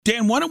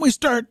Dan, why don't we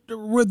start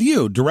with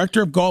you,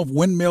 Director of Golf,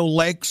 Windmill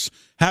Lakes,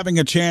 having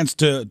a chance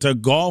to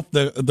golf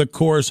the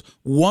course,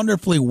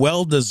 wonderfully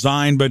well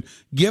designed, but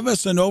give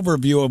us an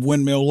overview of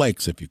Windmill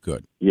Lakes, if you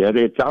could. Yeah,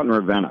 it's out in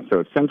Ravenna,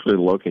 so it's centrally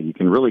located. You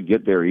can really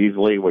get there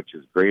easily, which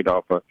is great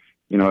off of,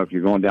 if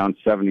you're going down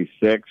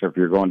 76 or if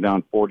you're going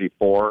down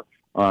 44,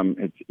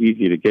 it's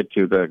easy to get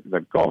to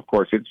the golf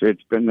course.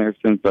 It's been there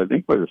since, I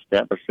think, it was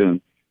established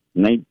in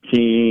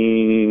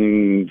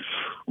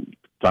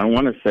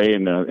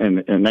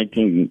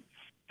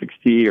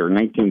 1960 or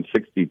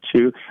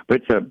 1962,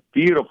 but it's a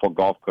beautiful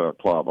golf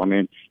club. I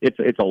mean,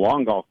 it's a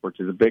long golf course.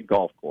 It's a big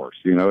golf course.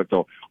 It's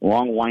a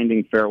long,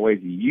 winding fairways,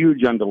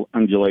 huge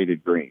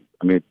undulated greens.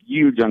 I mean, it's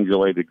huge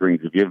undulated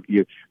greens. If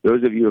you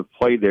those of you who have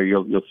played there,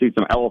 you'll see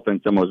some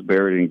elephants almost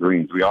buried in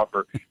greens. We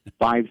offer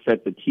 5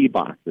 sets of tee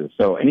boxes,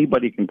 so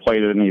anybody can play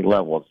it at any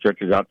level. It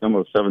stretches out to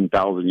almost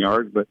 7,000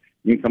 yards, but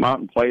you can come out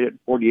and play it at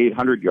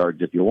 4,800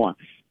 yards if you want.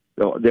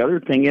 So the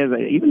other thing is,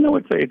 even though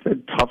it's a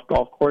tough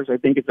golf course, I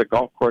think it's a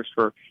golf course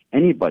for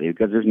anybody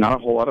because there's not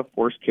a whole lot of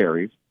forced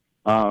carries.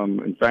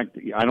 In fact,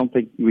 I don't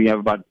think we have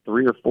about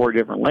 3 or 4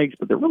 different lakes,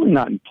 but they're really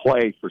not in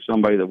play for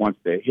somebody that wants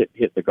to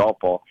hit the golf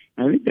ball.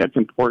 And I think that's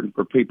important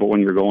for people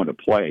when you're going to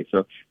play.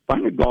 So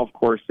find a golf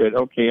course that,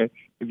 okay,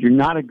 if you're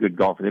not a good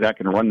golfer, that I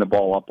can run the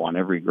ball up on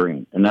every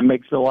green. And that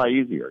makes it a lot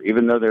easier,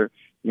 even though it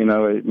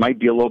might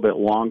be a little bit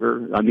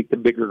longer. I think the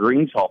bigger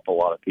greens help a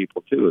lot of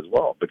people, too, as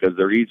well, because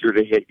they're easier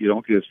to hit. You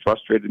don't get as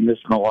frustrated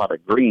missing a lot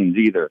of greens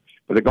either.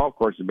 But the golf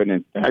course has been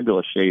in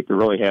fabulous shape. It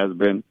really has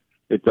been.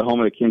 It's the home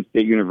of the Kent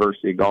State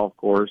University golf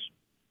course.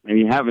 And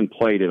if you haven't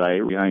played it, I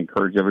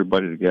encourage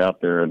everybody to get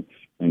out there and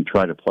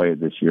try to play it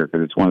this year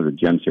because it's one of the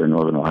gems here in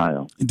Northern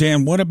Ohio.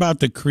 Dan, what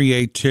about the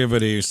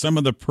creativity? Some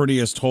of the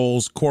prettiest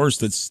holes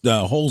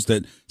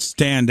that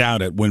stand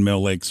out at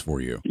Windmill Lakes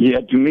for you? Yeah,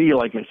 to me,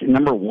 like I said,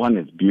 number one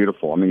is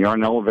beautiful. I mean, you're on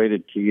an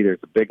elevated tee. There's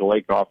a big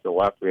lake off the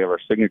left. We have our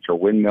signature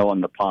windmill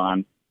in the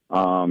pond.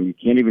 You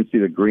can't even see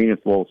the green.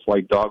 It's a little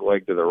slight dog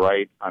leg to the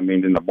right. I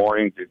mean, in the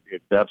mornings,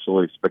 it's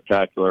absolutely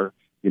spectacular.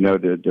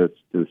 To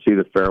see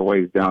the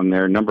fairways down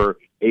there. Number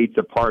 8's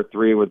a par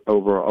 3 with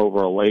over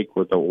a lake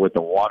with the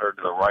water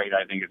to the right.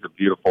 I think it's a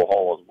beautiful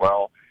hole as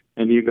well.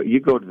 And you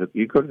go to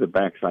the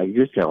backside.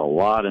 You just have a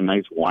lot of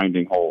nice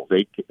winding holes.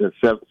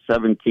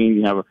 17,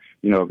 you have a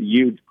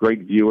huge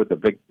great view with the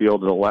big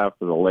field to the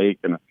left of the lake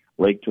and a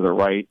lake to the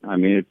right. I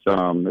mean,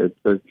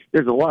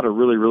 there's a lot of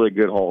really, really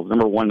good holes.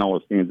 Number 1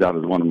 always stands out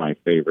as one of my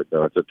favorites,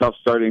 though. It's a tough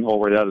starting hole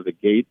right out of the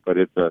gate, but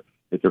it's a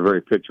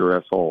very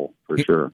picturesque hole for sure.